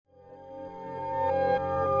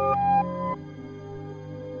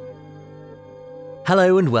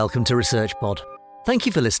Hello and welcome to ResearchPod. Thank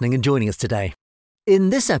you for listening and joining us today.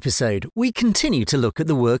 In this episode, we continue to look at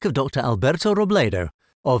the work of Dr. Alberto Robledo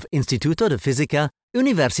of Instituto de Física,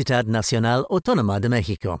 Universidad Nacional Autónoma de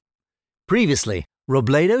México. Previously,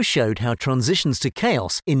 Robledo showed how transitions to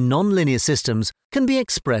chaos in nonlinear systems can be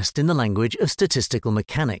expressed in the language of statistical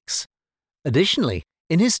mechanics. Additionally,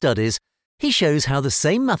 in his studies, he shows how the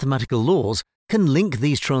same mathematical laws can link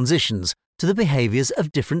these transitions to the behaviors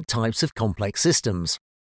of different types of complex systems.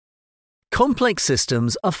 Complex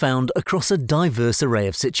systems are found across a diverse array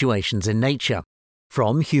of situations in nature,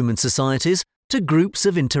 from human societies to groups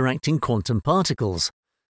of interacting quantum particles.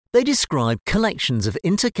 They describe collections of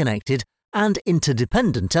interconnected and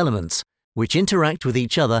interdependent elements, which interact with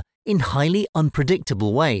each other in highly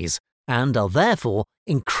unpredictable ways and are therefore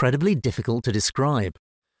incredibly difficult to describe.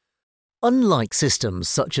 Unlike systems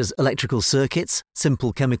such as electrical circuits,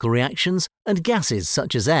 simple chemical reactions, and gases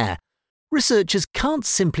such as air, researchers can't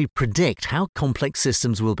simply predict how complex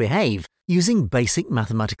systems will behave using basic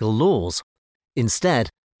mathematical laws. Instead,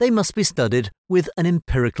 they must be studied with an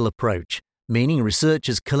empirical approach, meaning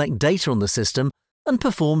researchers collect data on the system and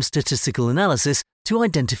perform statistical analysis to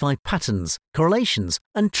identify patterns, correlations,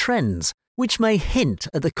 and trends, which may hint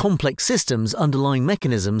at the complex system's underlying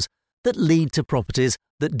mechanisms that lead to properties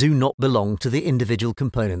that do not belong to the individual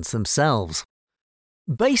components themselves.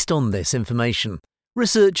 Based on this information,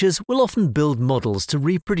 researchers will often build models to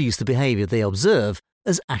reproduce the behavior they observe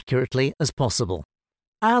as accurately as possible.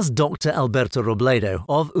 As Dr. Alberto Robledo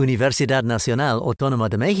of Universidad Nacional Autónoma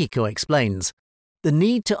de México explains, the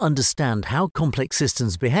need to understand how complex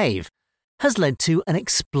systems behave has led to an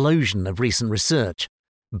explosion of recent research,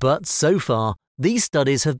 but so far these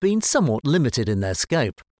studies have been somewhat limited in their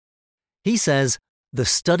scope. He says, the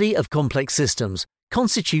study of complex systems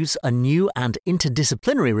constitutes a new and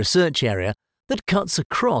interdisciplinary research area that cuts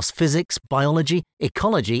across physics, biology,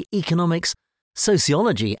 ecology, economics,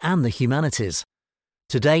 sociology, and the humanities.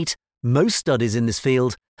 To date, most studies in this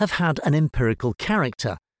field have had an empirical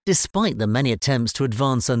character, despite the many attempts to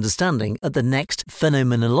advance understanding at the next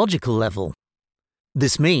phenomenological level.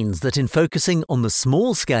 This means that in focusing on the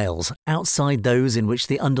small scales outside those in which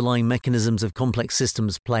the underlying mechanisms of complex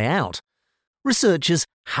systems play out, researchers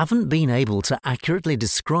haven't been able to accurately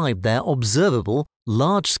describe their observable,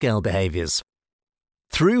 large-scale behaviors.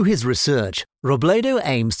 Through his research, Robledo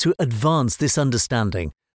aims to advance this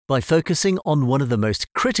understanding by focusing on one of the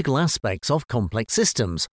most critical aspects of complex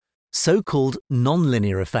systems, so-called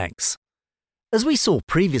nonlinear effects. As we saw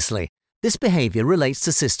previously, this behavior relates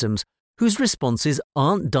to systems whose responses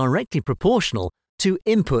aren't directly proportional to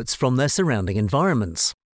inputs from their surrounding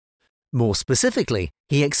environments. More specifically,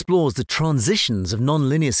 he explores the transitions of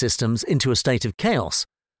nonlinear systems into a state of chaos,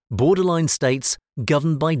 borderline states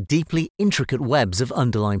governed by deeply intricate webs of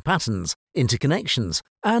underlying patterns, interconnections,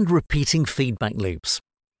 and repeating feedback loops.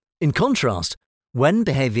 In contrast, when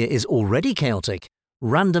behavior is already chaotic,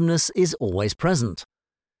 randomness is always present.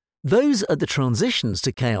 Those at the transitions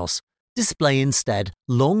to chaos display instead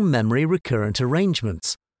long memory recurrent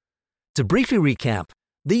arrangements. To briefly recap,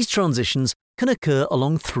 these transitions can occur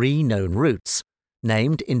along three known routes,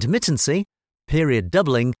 named intermittency, period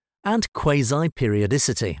doubling, and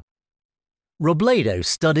quasi-periodicity. Robledo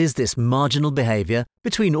studies this marginal behavior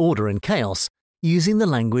between order and chaos using the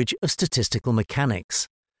language of statistical mechanics.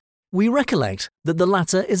 We recollect that the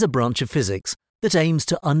latter is a branch of physics that aims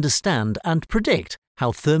to understand and predict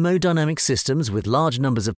how thermodynamic systems with large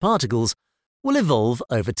numbers of particles will evolve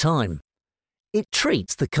over time. It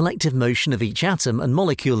treats the collective motion of each atom and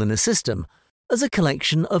molecule in a system as a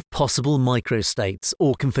collection of possible microstates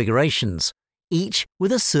or configurations, each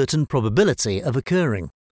with a certain probability of occurring.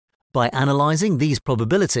 By analysing these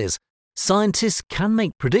probabilities, scientists can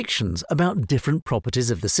make predictions about different properties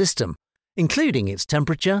of the system, including its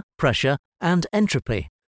temperature, pressure, and entropy,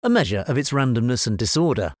 a measure of its randomness and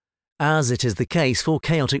disorder, as it is the case for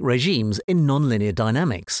chaotic regimes in nonlinear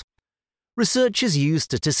dynamics. Researchers use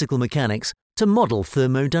statistical mechanics to model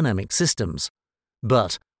thermodynamic systems.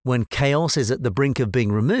 But when chaos is at the brink of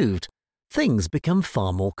being removed, things become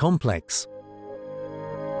far more complex.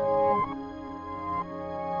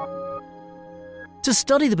 To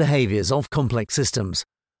study the behaviors of complex systems,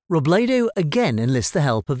 Robledo again enlists the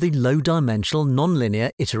help of the low-dimensional nonlinear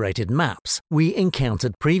iterated maps we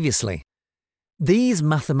encountered previously. These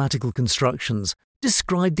mathematical constructions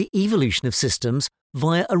describe the evolution of systems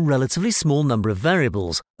via a relatively small number of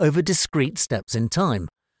variables over discrete steps in time,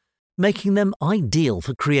 making them ideal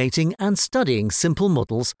for creating and studying simple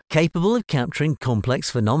models capable of capturing complex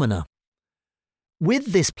phenomena.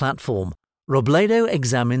 With this platform, Robledo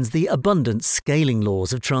examines the abundant scaling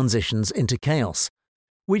laws of transitions into chaos,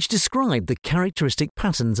 which describe the characteristic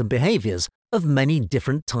patterns and behaviours of many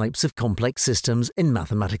different types of complex systems in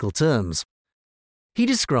mathematical terms. He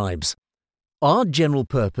describes, "Our general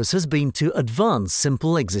purpose has been to advance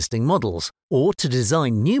simple existing models, or to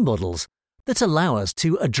design new models that allow us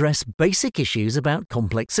to address basic issues about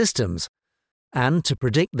complex systems, and to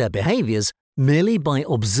predict their behaviours merely by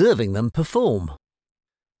observing them perform."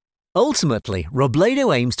 Ultimately,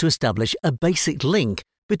 Robledo aims to establish a basic link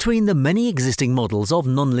between the many existing models of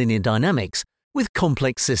nonlinear dynamics with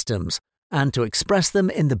complex systems, and to express them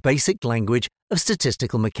in the basic language of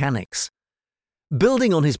statistical mechanics.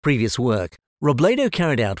 Building on his previous work, Robledo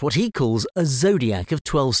carried out what he calls a zodiac of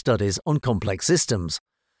 12 studies on complex systems.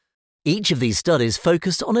 Each of these studies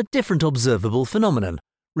focused on a different observable phenomenon,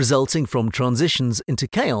 resulting from transitions into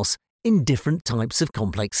chaos in different types of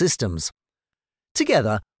complex systems.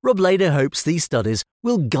 Together, Robledo hopes these studies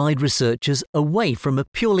will guide researchers away from a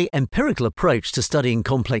purely empirical approach to studying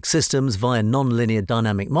complex systems via nonlinear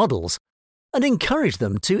dynamic models, and encourage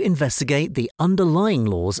them to investigate the underlying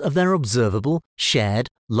laws of their observable, shared,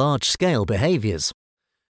 large-scale behaviours.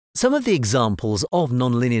 Some of the examples of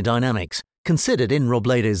nonlinear dynamics considered in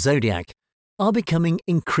Robledo's zodiac are becoming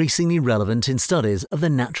increasingly relevant in studies of the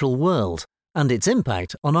natural world and its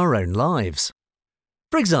impact on our own lives.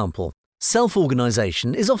 For example,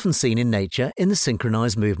 self-organisation is often seen in nature in the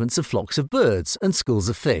synchronised movements of flocks of birds and schools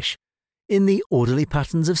of fish, in the orderly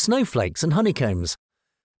patterns of snowflakes and honeycombs,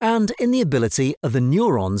 and in the ability of the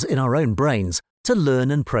neurons in our own brains to learn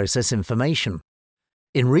and process information.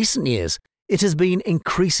 In recent years, it has been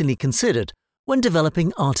increasingly considered when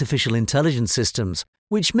developing artificial intelligence systems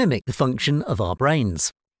which mimic the function of our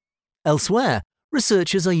brains. Elsewhere,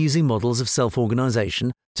 researchers are using models of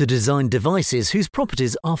self-organisation to design devices whose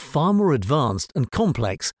properties are far more advanced and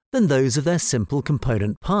complex than those of their simple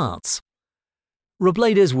component parts.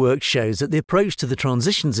 Robledo's work shows that the approach to the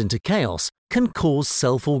transitions into chaos can cause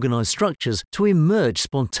self-organised structures to emerge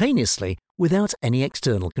spontaneously without any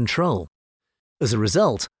external control. As a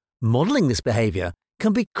result, modelling this behaviour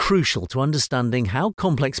can be crucial to understanding how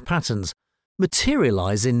complex patterns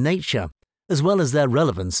materialise in nature, as well as their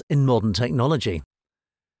relevance in modern technology.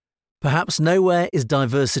 Perhaps nowhere is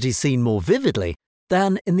diversity seen more vividly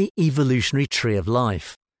than in the evolutionary tree of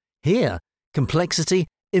life. Here, complexity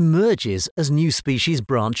emerges as new species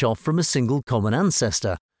branch off from a single common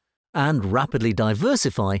ancestor and rapidly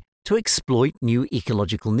diversify to exploit new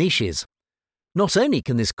ecological niches. Not only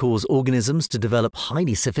can this cause organisms to develop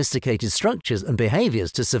highly sophisticated structures and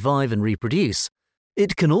behaviours to survive and reproduce,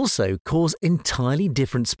 it can also cause entirely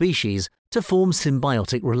different species to form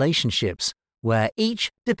symbiotic relationships, where each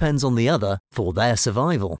depends on the other for their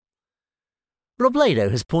survival. Robledo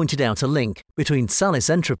has pointed out a link between Salis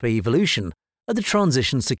entropy evolution and the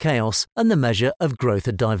transitions to chaos and the measure of growth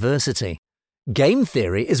and diversity. Game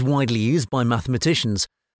theory is widely used by mathematicians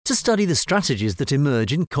to study the strategies that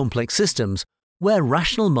emerge in complex systems where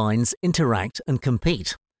rational minds interact and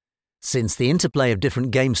compete. Since the interplay of different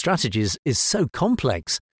game strategies is so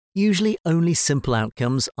complex, usually only simple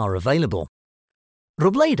outcomes are available.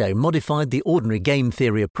 Robledo modified the ordinary game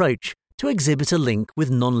theory approach to exhibit a link with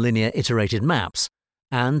nonlinear iterated maps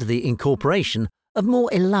and the incorporation of more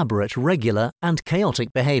elaborate regular and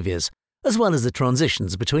chaotic behaviours, as well as the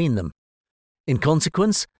transitions between them. In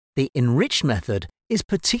consequence, the enriched method is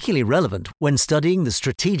particularly relevant when studying the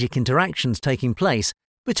strategic interactions taking place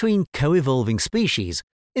between co-evolving species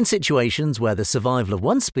in situations where the survival of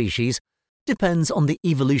one species depends on the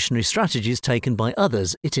evolutionary strategies taken by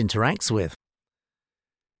others it interacts with.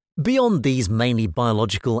 Beyond these mainly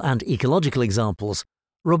biological and ecological examples,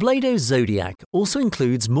 Robledo's zodiac also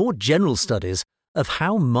includes more general studies of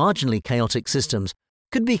how marginally chaotic systems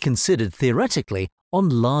could be considered theoretically on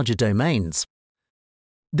larger domains.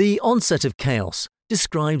 The onset of chaos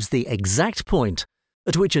describes the exact point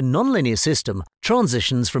at which a nonlinear system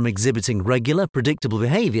transitions from exhibiting regular, predictable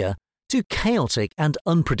behaviour to chaotic and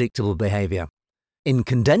unpredictable behaviour. In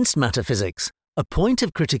condensed matter physics, a point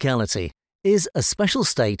of criticality is a special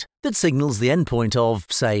state that signals the endpoint of,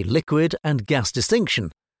 say, liquid and gas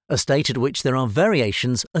distinction, a state at which there are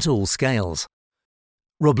variations at all scales.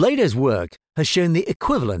 Robledo's work has shown the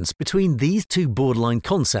equivalence between these two borderline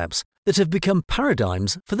concepts that have become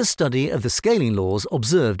paradigms for the study of the scaling laws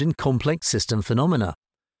observed in complex system phenomena.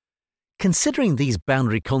 Considering these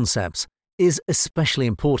boundary concepts is especially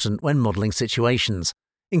important when modelling situations,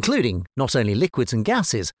 including not only liquids and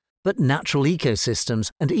gases, but natural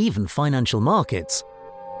ecosystems and even financial markets.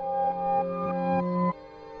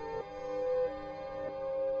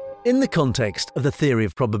 In the context of the theory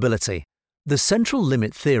of probability, the central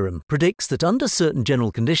limit theorem predicts that under certain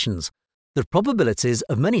general conditions, the probabilities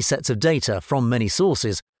of many sets of data from many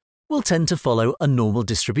sources will tend to follow a normal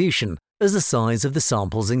distribution as the size of the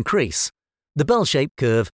samples increase, the bell-shaped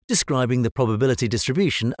curve describing the probability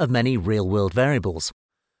distribution of many real-world variables.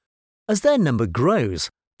 As their number grows,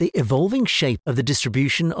 the evolving shape of the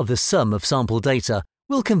distribution of the sum of sample data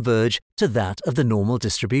will converge to that of the normal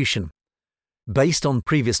distribution. Based on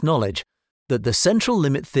previous knowledge that the central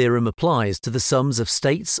limit theorem applies to the sums of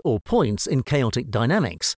states or points in chaotic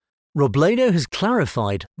dynamics, Robledo has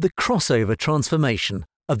clarified the crossover transformation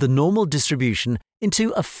of the normal distribution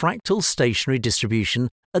into a fractal stationary distribution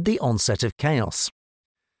at the onset of chaos.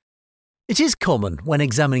 It is common when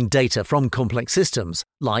examining data from complex systems,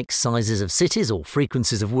 like sizes of cities or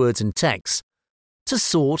frequencies of words in text, to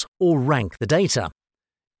sort or rank the data.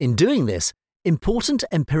 In doing this, important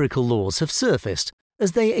empirical laws have surfaced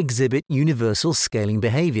as they exhibit universal scaling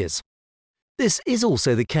behaviors. This is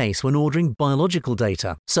also the case when ordering biological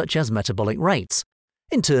data, such as metabolic rates,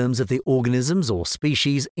 in terms of the organisms or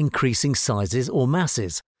species' increasing sizes or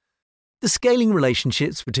masses. The scaling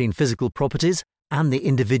relationships between physical properties and the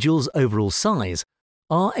individual's overall size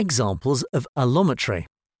are examples of allometry.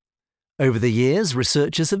 Over the years,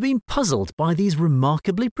 researchers have been puzzled by these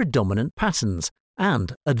remarkably predominant patterns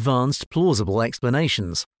and advanced plausible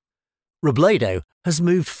explanations. Robledo has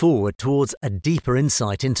moved forward towards a deeper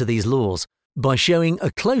insight into these laws by showing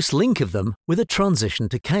a close link of them with a transition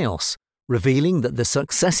to chaos, revealing that the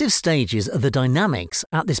successive stages of the dynamics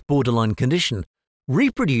at this borderline condition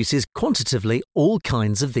reproduces quantitatively all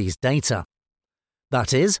kinds of these data.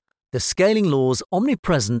 That is, the scaling laws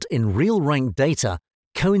omnipresent in real rank data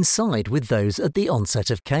coincide with those at the onset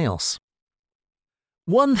of chaos.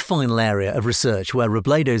 One final area of research where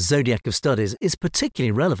Robledo's zodiac of studies is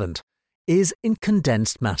particularly relevant is in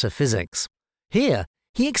condensed matter physics. Here,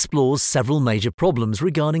 he explores several major problems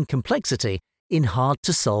regarding complexity in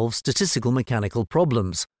hard-to-solve statistical mechanical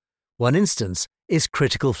problems. One instance is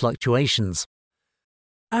critical fluctuations.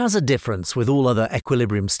 As a difference with all other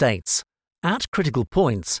equilibrium states, at critical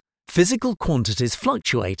points, physical quantities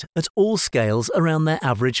fluctuate at all scales around their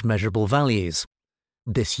average measurable values.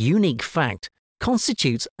 This unique fact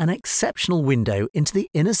constitutes an exceptional window into the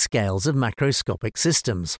inner scales of macroscopic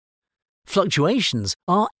systems. Fluctuations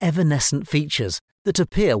are evanescent features that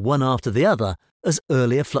appear one after the other as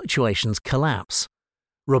earlier fluctuations collapse.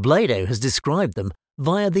 Robledo has described them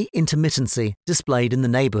via the intermittency displayed in the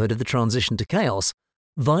neighborhood of the transition to chaos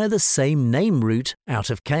via the same name route out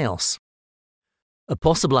of chaos. A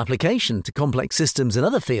possible application to complex systems in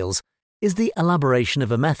other fields is the elaboration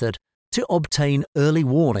of a method to obtain early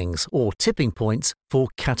warnings or tipping points for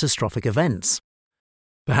catastrophic events.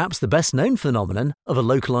 Perhaps the best-known phenomenon of a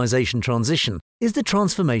localization transition is the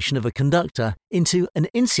transformation of a conductor into an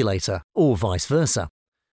insulator or vice versa.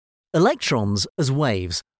 Electrons, as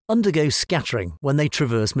waves, undergo scattering when they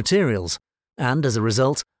traverse materials, and as a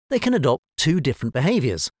result, they can adopt two different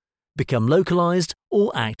behaviors, become localized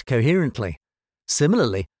or act coherently.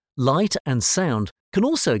 Similarly, light and sound can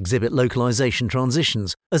also exhibit localization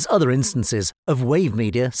transitions as other instances of wave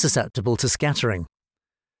media susceptible to scattering.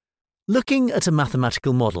 Looking at a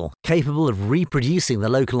mathematical model capable of reproducing the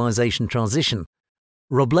localization transition,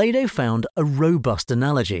 Robledo found a robust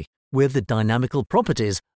analogy with the dynamical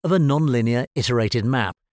properties of a nonlinear iterated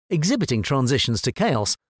map exhibiting transitions to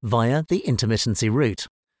chaos via the intermittency route.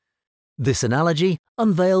 This analogy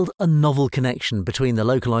unveiled a novel connection between the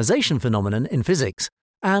localization phenomenon in physics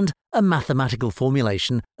and a mathematical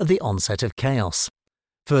formulation of the onset of chaos.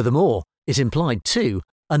 Furthermore, it implied, too,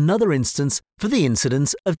 another instance for the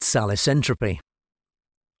incidence of Tsali's entropy.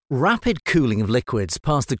 Rapid cooling of liquids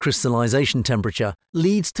past the crystallization temperature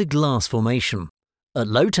leads to glass formation. At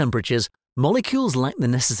low temperatures, molecules lack the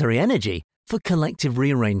necessary energy for collective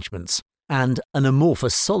rearrangements, and an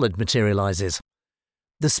amorphous solid materializes.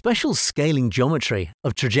 The special scaling geometry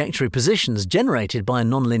of trajectory positions generated by a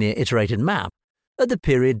nonlinear iterated map at the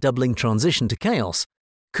period doubling transition to chaos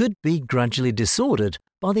could be gradually disordered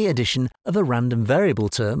by the addition of a random variable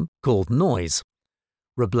term called noise.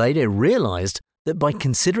 Robledo realized that by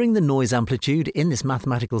considering the noise amplitude in this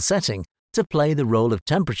mathematical setting to play the role of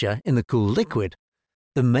temperature in the cooled liquid,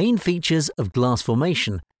 the main features of glass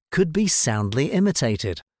formation could be soundly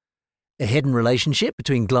imitated. A hidden relationship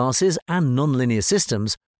between glasses and nonlinear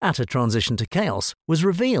systems at a transition to chaos was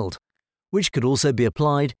revealed, which could also be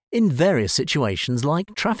applied in various situations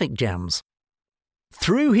like traffic jams.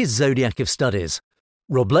 Through his zodiac of studies,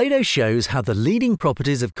 Robledo shows how the leading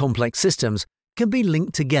properties of complex systems can be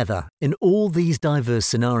linked together in all these diverse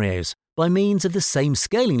scenarios by means of the same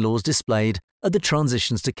scaling laws displayed at the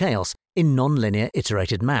transitions to chaos in nonlinear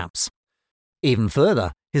iterated maps. Even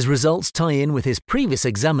further, His results tie in with his previous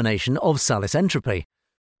examination of Salis entropy,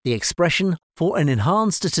 the expression for an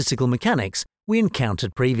enhanced statistical mechanics we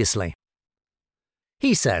encountered previously.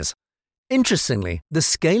 He says, interestingly, the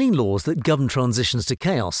scaling laws that govern transitions to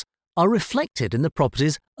chaos are reflected in the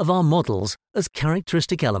properties of our models as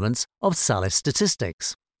characteristic elements of Salis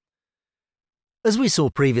statistics. As we saw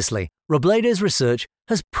previously, Robledo's research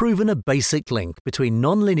has proven a basic link between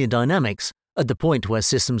nonlinear dynamics at the point where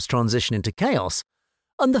systems transition into chaos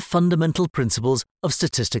and the fundamental principles of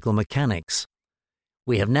statistical mechanics.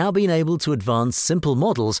 We have now been able to advance simple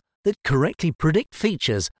models that correctly predict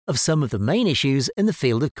features of some of the main issues in the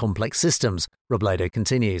field of complex systems, Robledo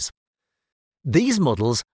continues. These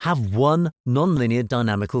models have one nonlinear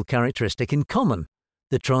dynamical characteristic in common: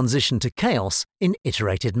 the transition to chaos in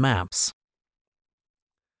iterated maps.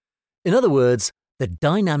 In other words, the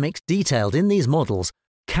dynamics detailed in these models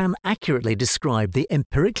can accurately describe the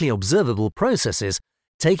empirically observable processes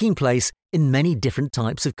taking place in many different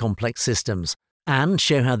types of complex systems, and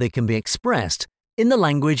show how they can be expressed in the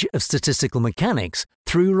language of statistical mechanics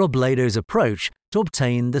through Robledo's approach to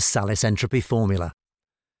obtain the Salis entropy formula.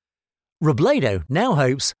 Robledo now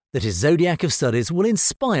hopes that his zodiac of studies will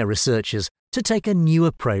inspire researchers to take a new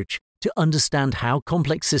approach to understand how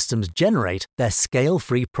complex systems generate their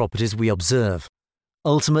scale-free properties we observe.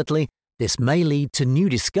 Ultimately, this may lead to new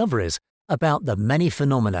discoveries about the many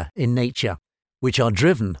phenomena in nature, which are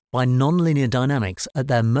driven by nonlinear dynamics at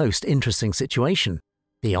their most interesting situation,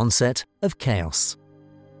 the onset of chaos.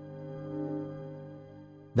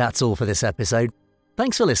 That's all for this episode.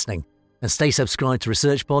 Thanks for listening, and stay subscribed to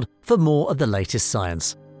ResearchPod for more of the latest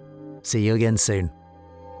science. See you again soon.